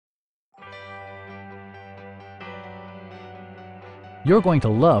You're going to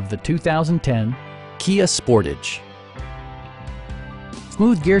love the 2010 Kia Sportage.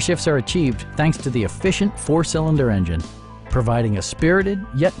 Smooth gear shifts are achieved thanks to the efficient 4-cylinder engine, providing a spirited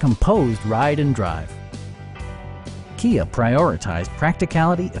yet composed ride and drive. Kia prioritized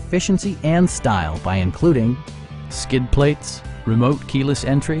practicality, efficiency, and style by including skid plates, remote keyless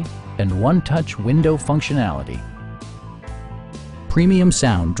entry, and one-touch window functionality. Premium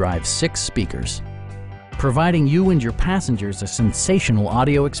sound drives 6 speakers, providing you and your passengers a sensational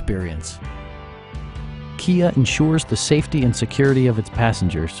audio experience. Kia ensures the safety and security of its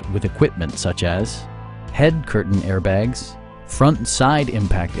passengers with equipment such as head curtain airbags, front and side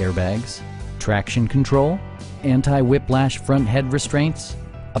impact airbags, traction control, anti-whiplash front head restraints,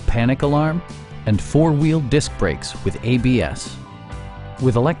 a panic alarm, and 4-wheel disc brakes with ABS.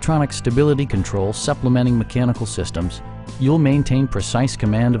 With electronic stability control supplementing mechanical systems, you'll maintain precise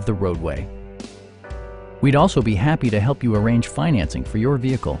command of the roadway. We'd also be happy to help you arrange financing for your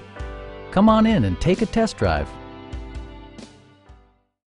vehicle. Come on in and take a test drive.